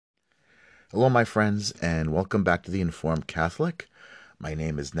Hello, my friends, and welcome back to The Informed Catholic. My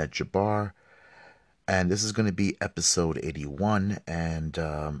name is Ned Jabbar, and this is going to be episode 81, and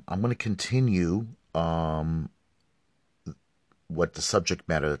I'm going to continue what the subject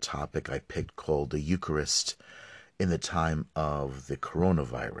matter, the topic I picked called the Eucharist in the time of the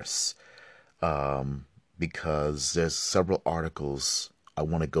coronavirus, because there's several articles I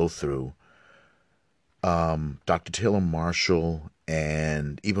want to go through. Dr. Taylor Marshall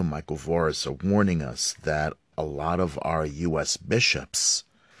and even Michael Voris are warning us that a lot of our U.S. bishops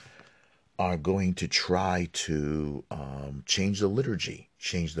are going to try to change the liturgy,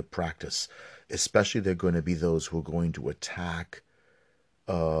 change the practice. Especially, they're going to be those who are going to attack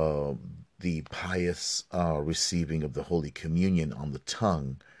the pious receiving of the Holy Communion on the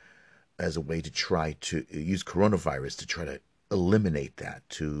tongue as a way to try to use coronavirus to try to eliminate that,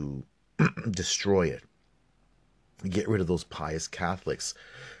 to destroy it, get rid of those pious Catholics,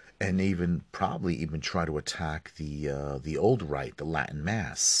 and even probably even try to attack the old rite, the Latin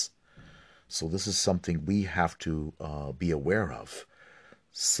Mass. So this is something we have to be aware of.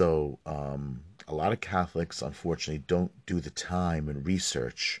 So a lot of Catholics, unfortunately, don't do the time and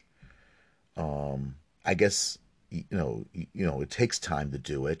research. I guess it takes time to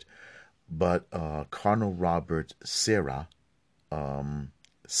do it, but Cardinal Robert Serra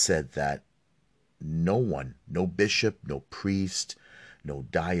said that no one, no bishop, no priest, no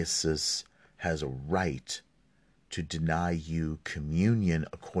diocese has a right to deny you communion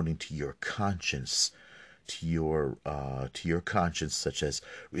according to your conscience, to your conscience, such as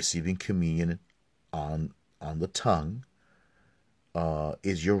receiving communion on the tongue,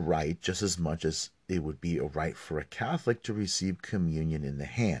 is your right just as much as it would be a right for a Catholic to receive communion in the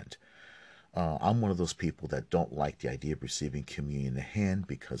hand. I'm one of those people that don't like the idea of receiving communion in the hand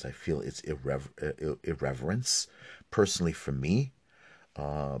because I feel it's irreverence, personally for me,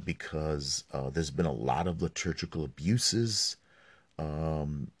 because there's been a lot of liturgical abuses.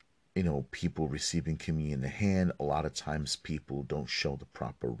 People receiving communion in the hand, a lot of times people don't show the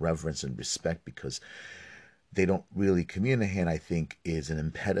proper reverence and respect because they don't really, communion in the hand, I think, is an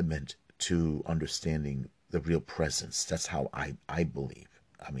impediment to understanding the real presence. That's how I believe.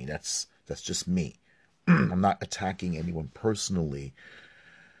 I mean, that's just me. I'm not attacking anyone personally,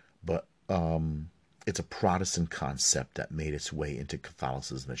 but it's a Protestant concept that made its way into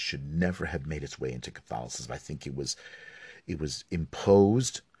Catholicism. It should never have made its way into Catholicism. I think it was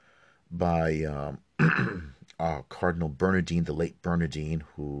imposed by Cardinal Bernardine, the late Bernardine,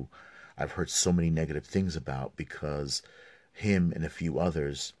 who I've heard so many negative things about because him and a few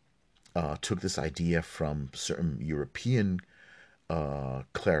others took this idea from certain European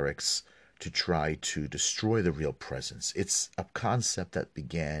clerics to try to destroy the real presence. It's a concept that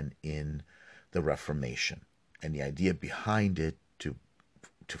began in the Reformation, and the idea behind it to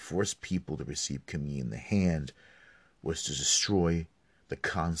force people to receive communion in the hand was to destroy the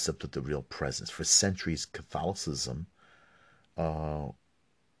concept of the real presence. For centuries, Catholicism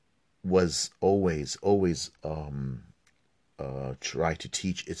was always try to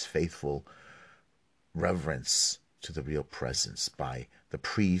teach its faithful reverence to the real presence by the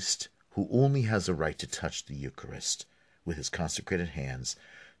priest, who only has a right to touch the Eucharist with his consecrated hands,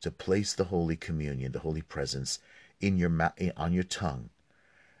 to place the Holy Communion, the Holy Presence, on your tongue,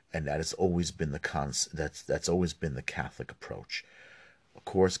 and that has always been that's always been the Catholic approach. Of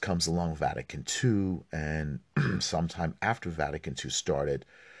course, comes along Vatican II, and sometime after Vatican II started,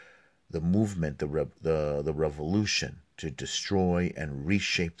 the movement, the revolution to destroy and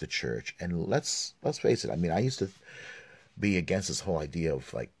reshape the church. And let's face it. I mean, I used to be against this whole idea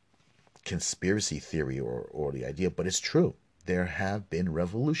of like conspiracy theory or the idea, but it's true. There have been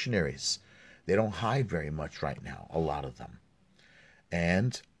revolutionaries. They don't hide very much right now, a lot of them.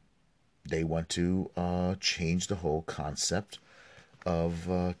 And they want to change the whole concept of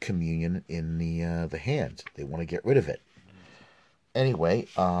communion in the hand. They want to get rid of it. Anyway,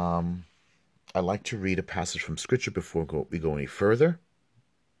 I like to read a passage from Scripture before we go any further.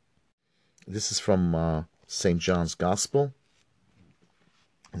 This is from St. John's Gospel.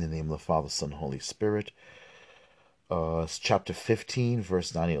 In the name of the Father, Son, and Holy Spirit. It's chapter 15,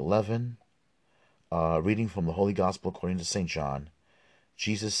 verse 9 and 11. Reading from the Holy Gospel according to St. John.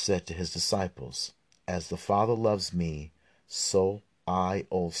 Jesus said to his disciples, "As the Father loves me, so I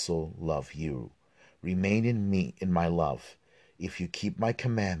also love you. Remain in me, in my love. If you keep my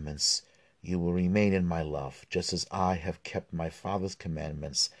commandments, you will remain in my love, just as I have kept my Father's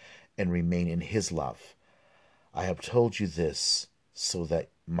commandments and remain in his love. I have told you this so that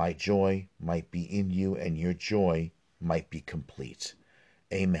my joy might be in you and your joy might be complete."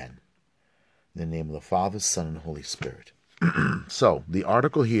 Amen. In the name of the Father, Son, and Holy Spirit. So the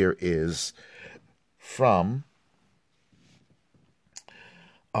article here is from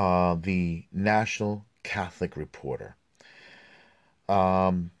the National Catholic Reporter.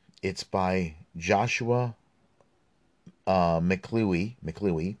 It's by Joshua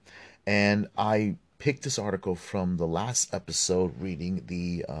McLewy, and I picked this article from the last episode reading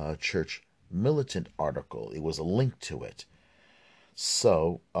the Church Militant article. It was a link to it.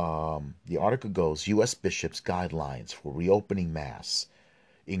 So the article goes, U.S. Bishops' Guidelines for Reopening Mass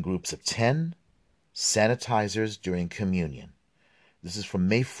in Groups of 10, Sanitizers During Communion. This is from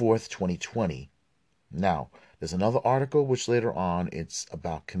May 4th, 2020. Now, there's another article which later on it's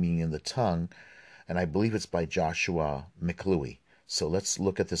about communion in the tongue, and I believe it's by Joshua McLewy. So let's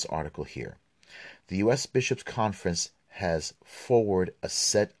look at this article here. The U.S. Bishops' Conference has forwarded a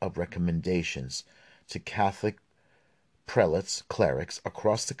set of recommendations to Catholic prelates, clerics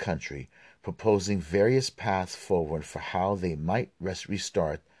across the country, proposing various paths forward for how they might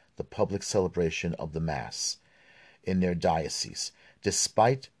restart the public celebration of the Mass in their dioceses,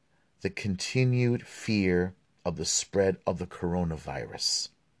 despite the continued fear of the spread of the coronavirus.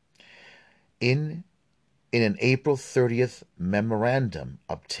 In an April 30th memorandum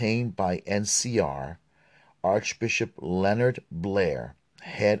obtained by NCR, Archbishop Leonard Blair,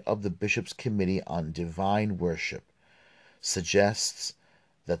 head of the Bishops' Committee on Divine Worship, suggests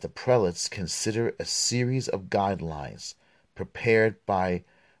that the prelates consider a series of guidelines prepared by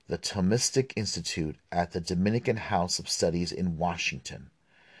the Thomistic Institute at the Dominican House of Studies in Washington,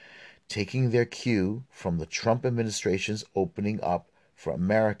 taking their cue from the Trump administration's opening up for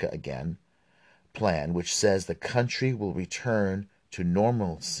America again plan, which says the country will return to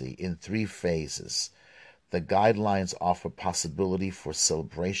normalcy in 3 phases. The guidelines offer possibility for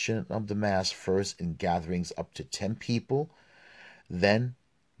celebration of the Mass first in gatherings up to 10 people, then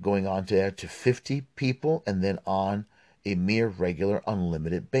going on to 50 people, and then on a mere regular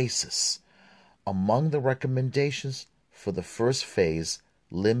unlimited basis. Among the recommendations for the first phase,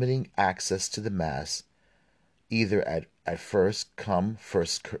 limiting access to the Mass either at first come,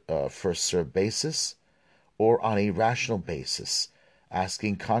 first served basis, or on a rational basis,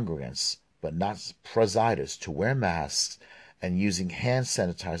 asking congregants, but not presiders, to wear masks and using hand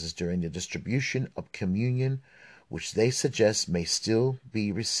sanitizers during the distribution of communion, which they suggest may still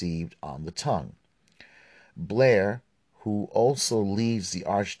be received on the tongue. Blair, who also leads the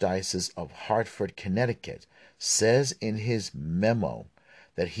Archdiocese of Hartford, Connecticut, says in his memo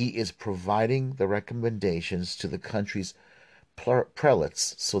that he is providing the recommendations to the country's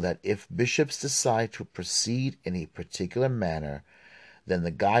prelates so that if bishops decide to proceed in a particular manner, then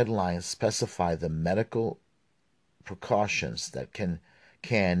the guidelines specify the medical precautions that can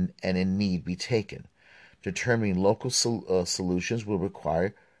and in need be taken. Determining local solutions will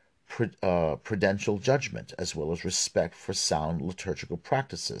require prudential judgment as well as respect for sound liturgical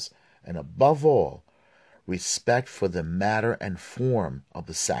practices, and above all, respect for the matter and form of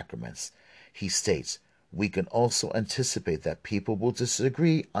the sacraments. He states, we can also anticipate that people will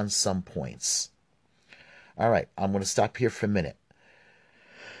disagree on some points. All right, I'm going to stop here for a minute.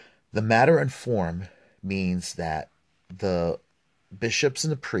 The matter and form means that the bishops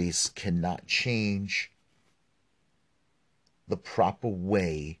and the priests cannot change the proper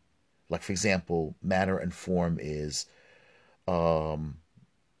way. Like, for example, matter and form is,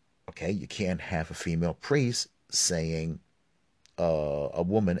 okay, you can't have a female priest saying, a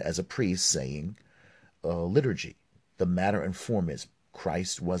woman as a priest saying liturgy. The matter and form is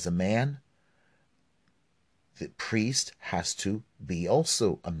Christ was a man. The priest has to be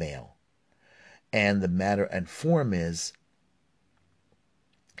also a male. And the matter and form is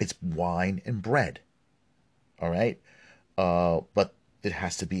it's wine and bread. All right? But it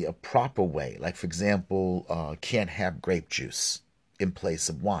has to be a proper way. Like, for example, can't have grape juice in place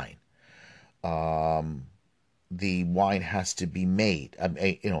of wine. The wine has to be made,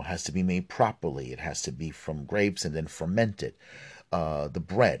 has to be made properly. It has to be from grapes and then fermented. The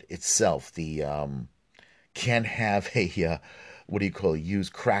bread itself, can't have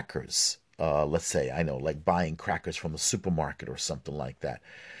used crackers. Let's say, I know, like buying crackers from the supermarket or something like that.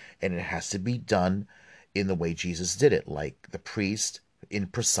 And it has to be done in the way Jesus did it, like the priest in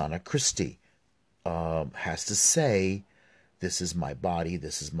persona Christi has to say, this is my body,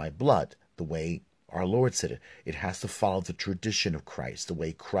 this is my blood, the way our Lord said it. It has to follow the tradition of Christ, the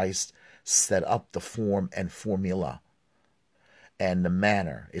way Christ set up the form and formula and the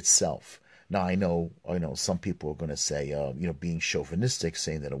manner itself. Now, I know some people are going to say, being chauvinistic,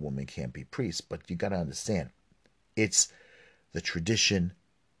 saying that a woman can't be priest, but you got to understand, it's the tradition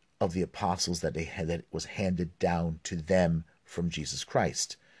of the apostles that was handed down to them from Jesus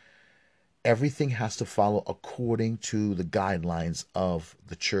Christ. Everything has to follow according to the guidelines of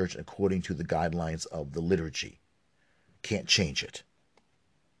the church, according to the guidelines of the liturgy. Can't change it.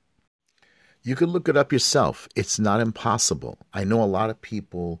 You can look it up yourself. It's not impossible. I know a lot of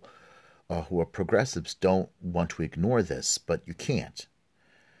people who are progressives don't want to ignore this, but you can't.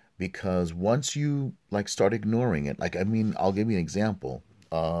 Because once you start ignoring it, I'll give you an example.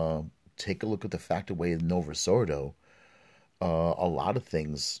 Take a look at the fact away in Novus Ordo. A lot of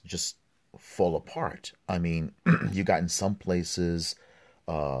things just fall apart. You got in some places,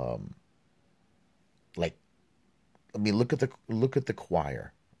 um, like look at the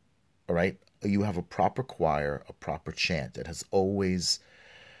choir. All right, you have a proper choir, a proper chant. It has always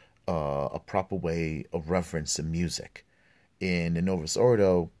a proper way of reverence and music. In the Novus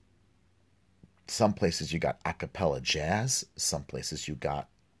Ordo, some places you got a cappella jazz, some places you got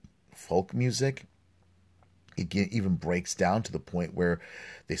folk music. It even breaks down to the point where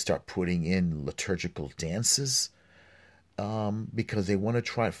they start putting in liturgical dances, because they want to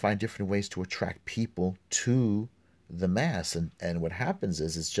try to find different ways to attract people to the Mass. And what happens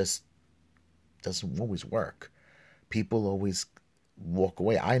is it just doesn't always work. People always walk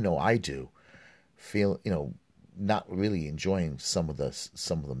away. I know I do. Feel, not really enjoying some of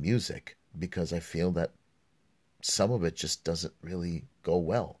the music, because I feel that some of it just doesn't really go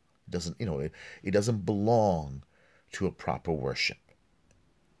well. It doesn't, it doesn't belong to a proper worship.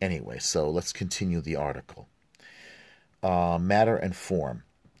 Anyway, so let's continue the article. Matter and form.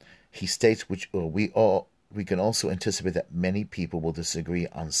 He states, which we can also anticipate that many people will disagree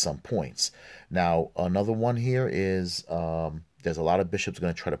on some points. Now, another one here is there's a lot of bishops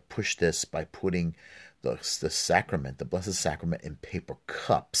going to try to push this by putting the sacrament, the Blessed Sacrament, in paper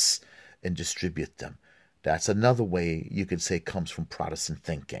cups and distribute them. That's another way you could say comes from Protestant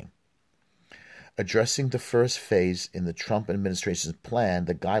thinking. Addressing the first phase in the Trump administration's plan,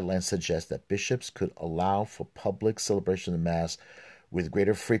 the guidelines suggest that bishops could allow for public celebration of the Mass with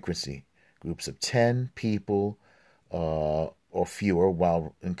greater frequency, groups of 10 people or fewer,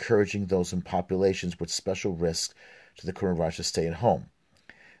 while encouraging those in populations with special risk to the coronavirus to stay at home.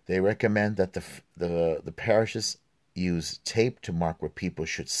 They recommend that the parishes use tape to mark where people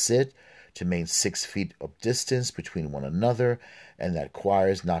should sit, to maintain 6 feet of distance between one another, and that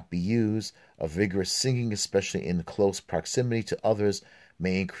choirs not be used. A vigorous singing, especially in close proximity to others,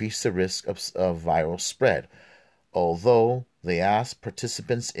 may increase the risk of viral spread. Although they ask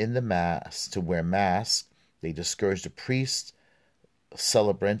participants in the Mass to wear masks, they discourage the priest,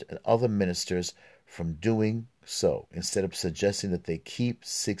 celebrant, and other ministers from doing so, instead of suggesting that they keep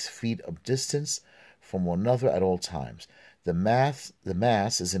 6 feet of distance from one another at all times. The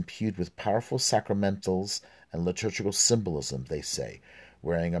Mass is imbued with powerful sacramentals and liturgical symbolism, they say.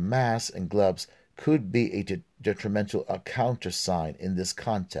 Wearing a mask and gloves could be a detrimental countersign in this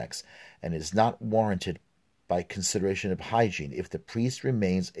context, and is not warranted by consideration of hygiene if the priest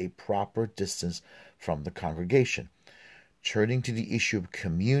remains a proper distance from the congregation. Turning to the issue of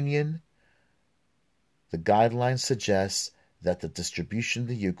communion, the guidelines suggest that the distribution of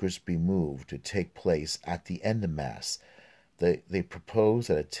the Eucharist be moved to take place at the end of Mass. They propose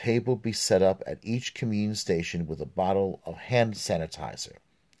that a table be set up at each communion station with a bottle of hand sanitizer.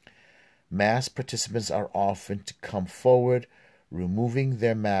 Mass participants are often to come forward, removing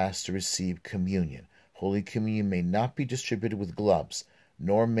their mask to receive communion. Holy Communion may not be distributed with gloves,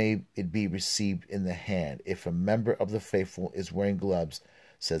 nor may it be received in the hand if a member of the faithful is wearing gloves,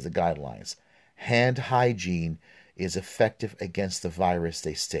 says the guidelines. Hand hygiene is effective against the virus,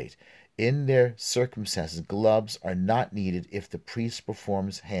 they state. In their circumstances, gloves are not needed if the priest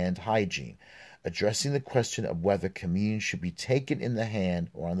performs hand hygiene. Addressing the question of whether communion should be taken in the hand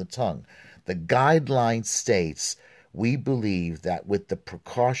or on the tongue, the guideline states, we believe that with the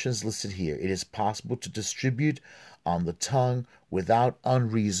precautions listed here, it is possible to distribute on the tongue without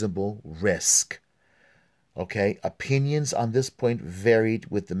unreasonable risk. Okay, opinions on this point varied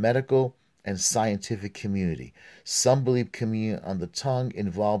with the medical and scientific community. Some believe communion on the tongue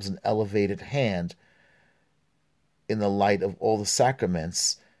involves an elevated hand in the light of all the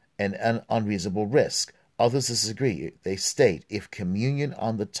sacraments and an unreasonable risk. Others disagree. They state if communion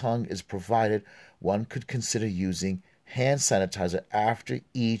on the tongue is provided, one could consider using hand sanitizer after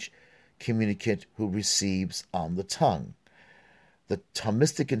each communicant who receives on the tongue. The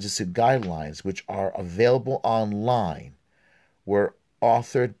Thomistic Institute guidelines, which are available online, were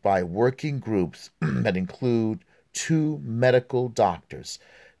authored by working groups that include 2 medical doctors,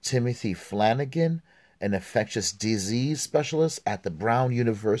 Timothy Flanagan, an infectious disease specialist at the Brown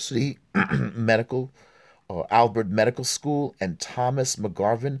University Albert Medical School, and Thomas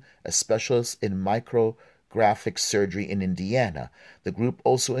McGarvin, a specialist in microbiology graphic surgery in Indiana. The group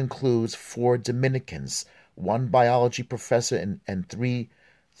also includes 4 Dominicans, 1 biology professor, and 3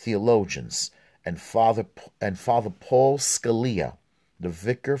 theologians, and Father Paul Scalia, the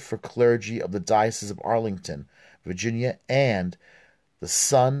vicar for clergy of the Diocese of Arlington, Virginia, and the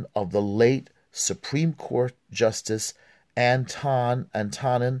son of the late Supreme Court Justice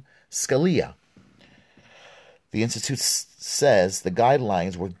Antonin Scalia. The Institute says the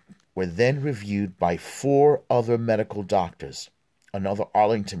guidelines were then reviewed by 4 other medical doctors, another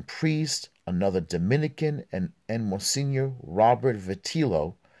Arlington priest, another Dominican, and Monsignor Robert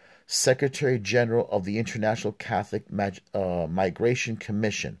Vitillo, Secretary General of the International Catholic Migration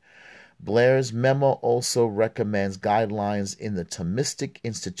Commission. Blair's memo also recommends guidelines in the Thomistic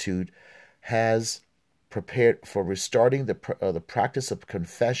Institute has prepared for restarting the practice of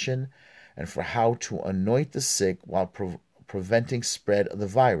confession and for how to anoint the sick while preventing spread of the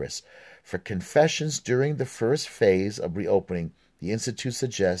virus. For confessions during the first phase of reopening, the Institute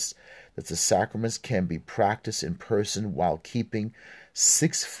suggests that the sacraments can be practiced in person while keeping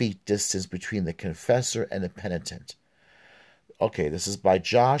 6 feet distance between the confessor and the penitent. Okay, this is by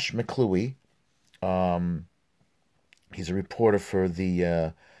Josh McClue. He's a reporter for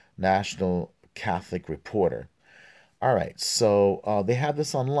the National Catholic Reporter. All right, so they have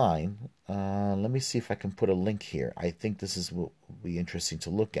this online. Let me see if I can put a link here. I think this will be interesting to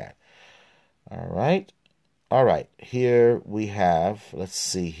look at. All right. Here we have, let's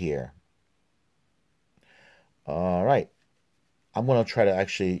see here. All right. I'm going to try to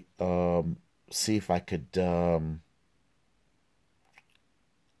actually see if I could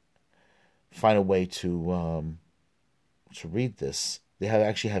find a way to read this. They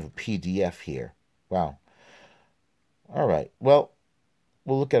actually have a PDF here. Wow. All right. Well,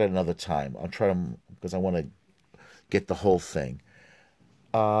 we'll look at it another time. I'll try to, because I want to get the whole thing.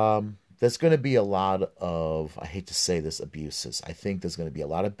 There's going to be a lot of, I hate to say this, abuses. I think there's going to be a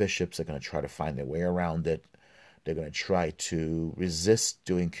lot of bishops that are going to try to find their way around it. They're going to try to resist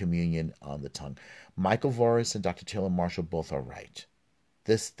doing communion on the tongue. Michael Voris and Dr. Taylor Marshall both are right.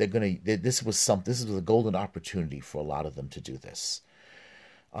 This was a golden opportunity for a lot of them to do this.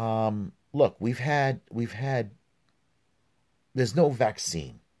 Look, we've had. There's no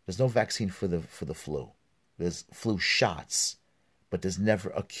vaccine. There's no vaccine for the flu. There's flu shots, but there's never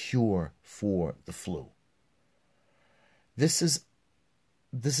a cure for the flu. This is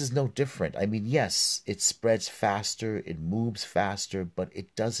no different. I mean, yes, it spreads faster, it moves faster, but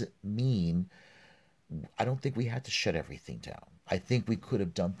it doesn't mean. I don't think we had to shut everything down. I think we could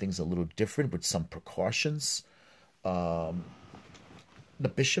have done things a little different with some precautions. The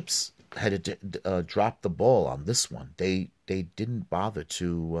bishops had to drop the ball on this one. They didn't bother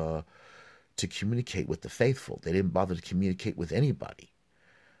to communicate with the faithful. They didn't bother to communicate with anybody.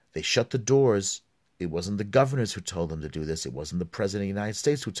 They shut the doors. It wasn't the governors who told them to do this. It wasn't the President of the United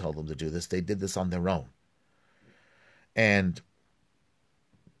States who told them to do this. They did this on their own. And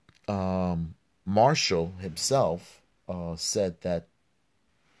Marshall himself said that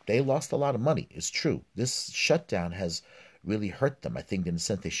they lost a lot of money. It's true. This shutdown has really hurt them. I think in a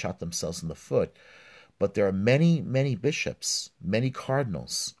sense they shot themselves in the foot. But there are many, many bishops, many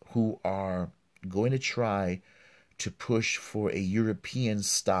cardinals who are going to try to push for a European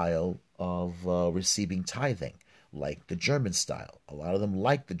style of receiving tithing, like the German style. A lot of them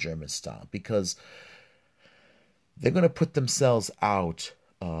like the German style because they're going to put themselves out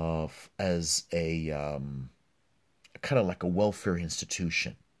as a kind of like a welfare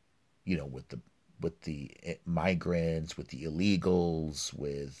institution, with the migrants, with the illegals,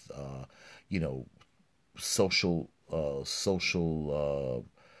 with social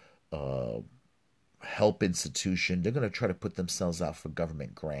help institution. They're going to try to put themselves out for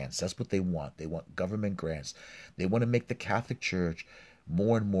government grants. That's what they want. They want government grants. They want to make the Catholic Church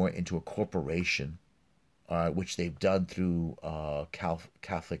more and more into a corporation, which they've done through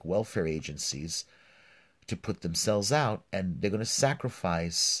Catholic welfare agencies to put themselves out, and they're going to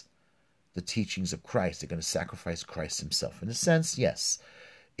sacrifice the teachings of Christ. They're going to sacrifice Christ himself. In a sense, yes,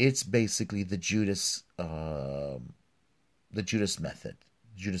 it's basically the Judas method,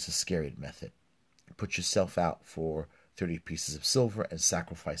 Judas Iscariot method. Put yourself out for 30 pieces of silver and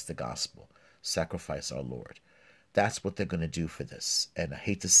sacrifice the gospel, sacrifice our Lord. That's what they're going to do for this. And I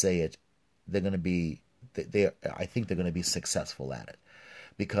hate to say it, they're going to be, I think they're going to be successful at it,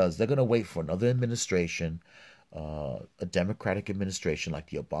 because they're going to wait for another administration, a Democratic administration like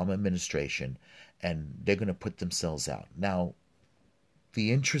the Obama administration, and they're going to put themselves out. Now,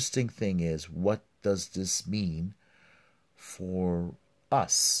 the interesting thing is, what does this mean for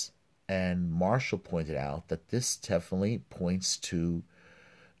us? And Marshall pointed out that this definitely points to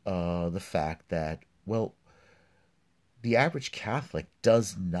the fact that, well, the average Catholic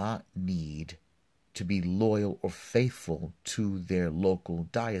does not need to be loyal or faithful to their local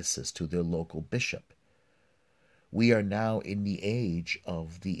diocese, to their local bishop. We are now in the age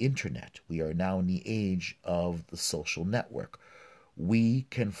of the internet. We are now in the age of the social network. We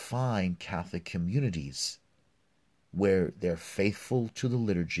can find Catholic communities where they're faithful to the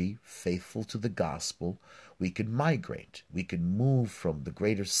liturgy, faithful to the gospel. We can migrate. We can move from the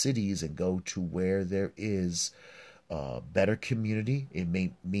greater cities and go to where there is a better community. It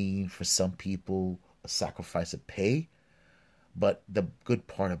may mean for some people a sacrifice of pay, but the good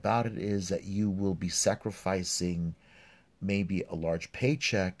part about it is that you will be sacrificing maybe a large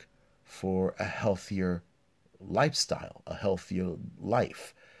paycheck for a healthier lifestyle, a healthier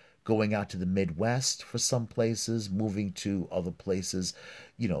life. Going out to the Midwest for some places, moving to other places,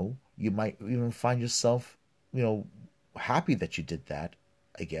 you might find yourself, happy that you did that,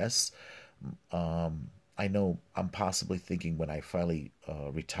 I guess. I know I'm possibly thinking when I finally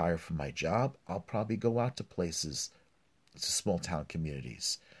retire from my job, I'll probably go out to places, to small town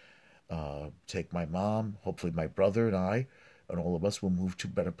communities. Take my mom, hopefully my brother and I, and all of us will move to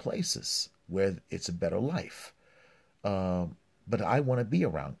better places where it's a better life. But I want to be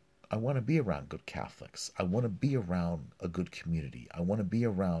around. I want to be around good Catholics. I want to be around a good community. I want to be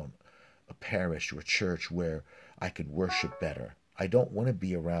around a parish or a church where I can worship better. I don't want to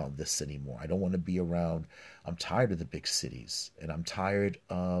be around this anymore. I don't want to be around. I'm tired of the big cities, and I'm tired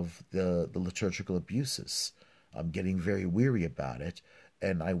of the liturgical abuses. I'm getting very weary about it,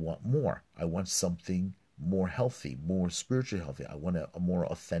 and I want more. I want something more healthy, more spiritually healthy. I want a more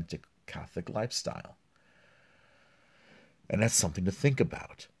authentic Catholic lifestyle. And that's something to think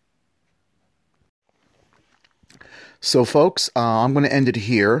about. So, folks, I'm going to end it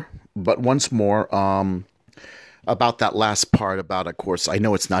here. But once more, about that last part about, of course, I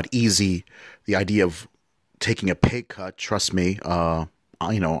know it's not easy, the idea of taking a pay cut. Trust me, I'm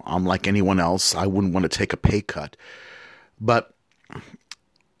like anyone else. I wouldn't want to take a pay cut. But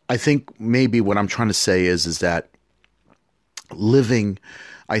I think maybe what I'm trying to say is that living,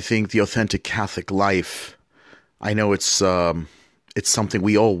 I think, the authentic Catholic life, I know it's something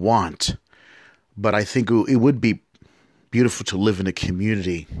we all want, but I think it would be beautiful to live in a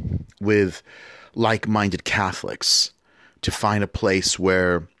community with like-minded Catholics, to find a place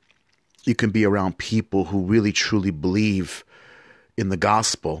where you can be around people who really truly believe in the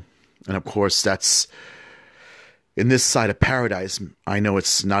gospel. And of course, that's in this side of paradise. I know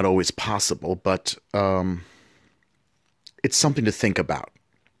it's not always possible, but it's something to think about.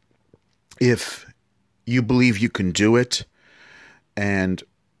 If you believe you can do it, and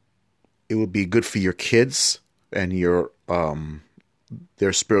it would be good for your kids and your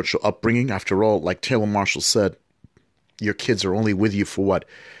their spiritual upbringing. After all, like Taylor Marshall said, your kids are only with you for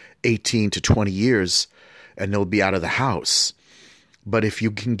 18 to 20 years, and they'll be out of the house. But if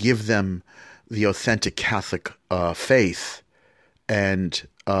you can give them the authentic Catholic faith, and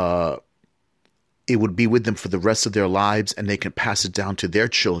it would be with them for the rest of their lives, and they can pass it down to their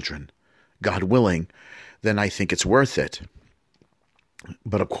children, God willing, then I think it's worth it.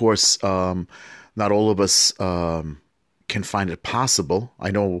 But of course, not all of us can find it possible.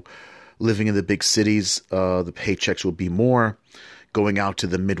 I know living in the big cities, the paychecks will be more. Going out to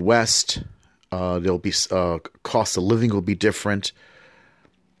the Midwest, there'll be cost of living will be different.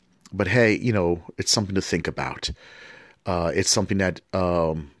 But hey, it's something to think about. It's something that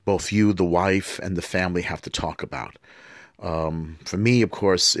both you, the wife, and the family have to talk about. For me, of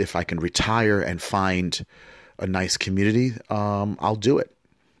course, if I can retire and find a nice community, I'll do it.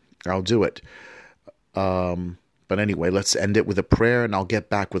 I'll do it. But anyway, let's end it with a prayer, and I'll get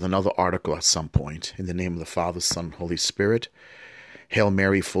back with another article at some point. In the name of the Father, Son, Holy Spirit. Hail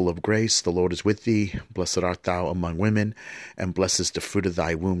Mary, full of grace, the Lord is with thee. Blessed art thou among women, and blessed is the fruit of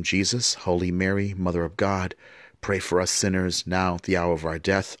thy womb, Jesus. Holy Mary, Mother of God, pray for us sinners, now at the hour of our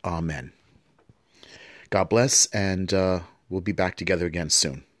death. Amen. God bless, and we'll be back together again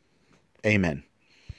soon. Amen.